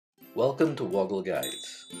Welcome to Woggle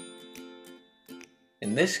Guides.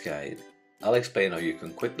 In this guide, I'll explain how you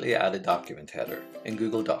can quickly add a document header in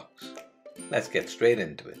Google Docs. Let's get straight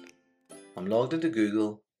into it. I'm logged into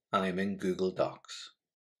Google and I'm in Google Docs.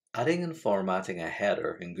 Adding and formatting a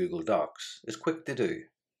header in Google Docs is quick to do,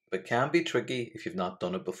 but can be tricky if you've not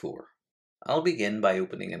done it before. I'll begin by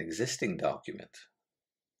opening an existing document.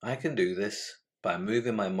 I can do this by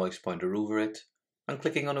moving my mouse pointer over it and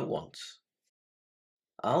clicking on it once.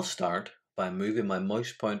 I'll start by moving my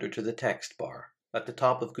mouse pointer to the text bar at the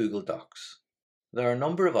top of Google Docs. There are a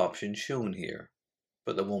number of options shown here,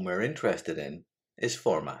 but the one we're interested in is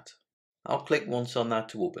Format. I'll click once on that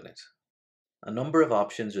to open it. A number of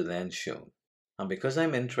options are then shown, and because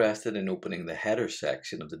I'm interested in opening the header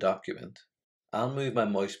section of the document, I'll move my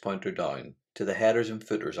mouse pointer down to the Headers and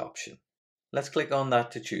Footers option. Let's click on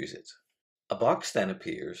that to choose it. A box then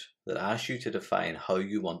appears that asks you to define how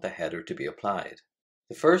you want the header to be applied.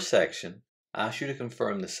 The first section asks you to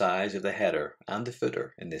confirm the size of the header and the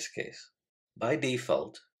footer in this case. By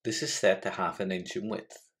default, this is set to 1/2 inch in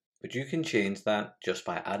width, but you can change that just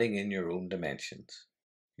by adding in your own dimensions.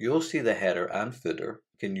 You'll see the header and footer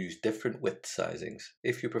can use different width sizings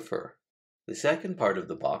if you prefer. The second part of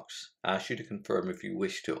the box asks you to confirm if you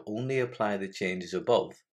wish to only apply the changes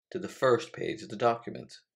above to the first page of the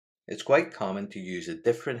document. It's quite common to use a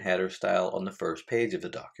different header style on the first page of the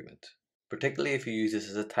document, particularly if you use this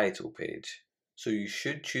as a title page, so you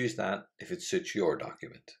should choose that if it suits your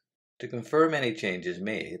document. To confirm any changes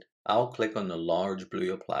made, I'll click on the large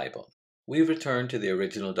blue Apply button. We've returned to the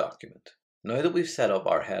original document. Now that we've set up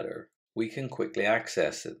our header, we can quickly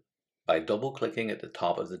access it by double-clicking at the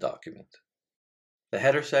top of the document. The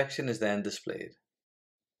header section is then displayed.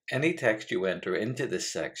 Any text you enter into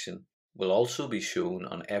this section will also be shown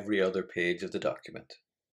on every other page of the document.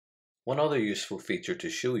 One other useful feature to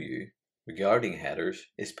show you regarding headers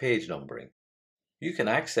is page numbering. You can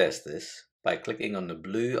access this by clicking on the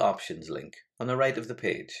blue Options link on the right of the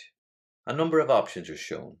page. A number of options are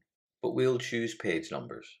shown, but we'll choose page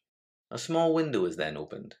numbers. A small window is then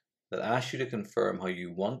opened that asks you to confirm how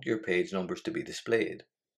you want your page numbers to be displayed.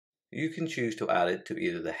 You can choose to add it to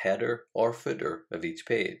either the header or footer of each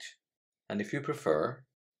page, and if you prefer,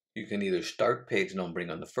 you can either start page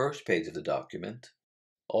numbering on the first page of the document,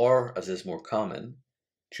 or, as is more common,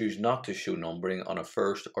 choose not to show numbering on a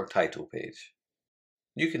first or title page.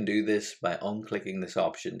 You can do this by unclicking this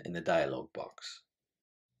option in the dialog box.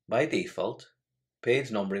 By default, page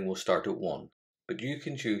numbering will start at 1, but you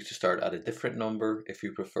can choose to start at a different number if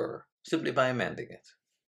you prefer, simply by amending it.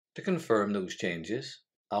 To confirm those changes,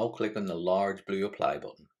 I'll click on the large blue Apply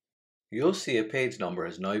button. You'll see a page number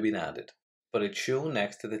has now been added, but it's shown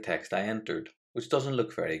next to the text I entered, which doesn't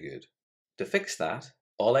look very good. To fix that,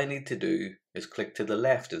 all I need to do is click to the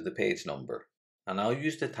left of the page number, and I'll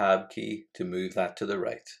use the Tab key to move that to the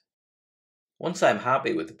right. Once I'm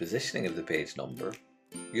happy with the positioning of the page number,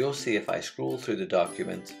 you'll see if I scroll through the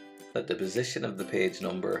document that the position of the page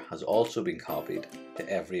number has also been copied to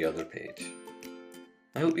every other page.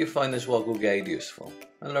 I hope you found this Woggle guide useful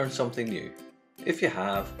and learned something new. If you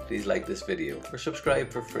have, please like this video or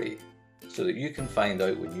subscribe for free so that you can find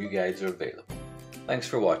out when new guides are available. Thanks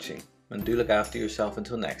for watching, and do look after yourself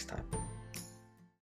until next time.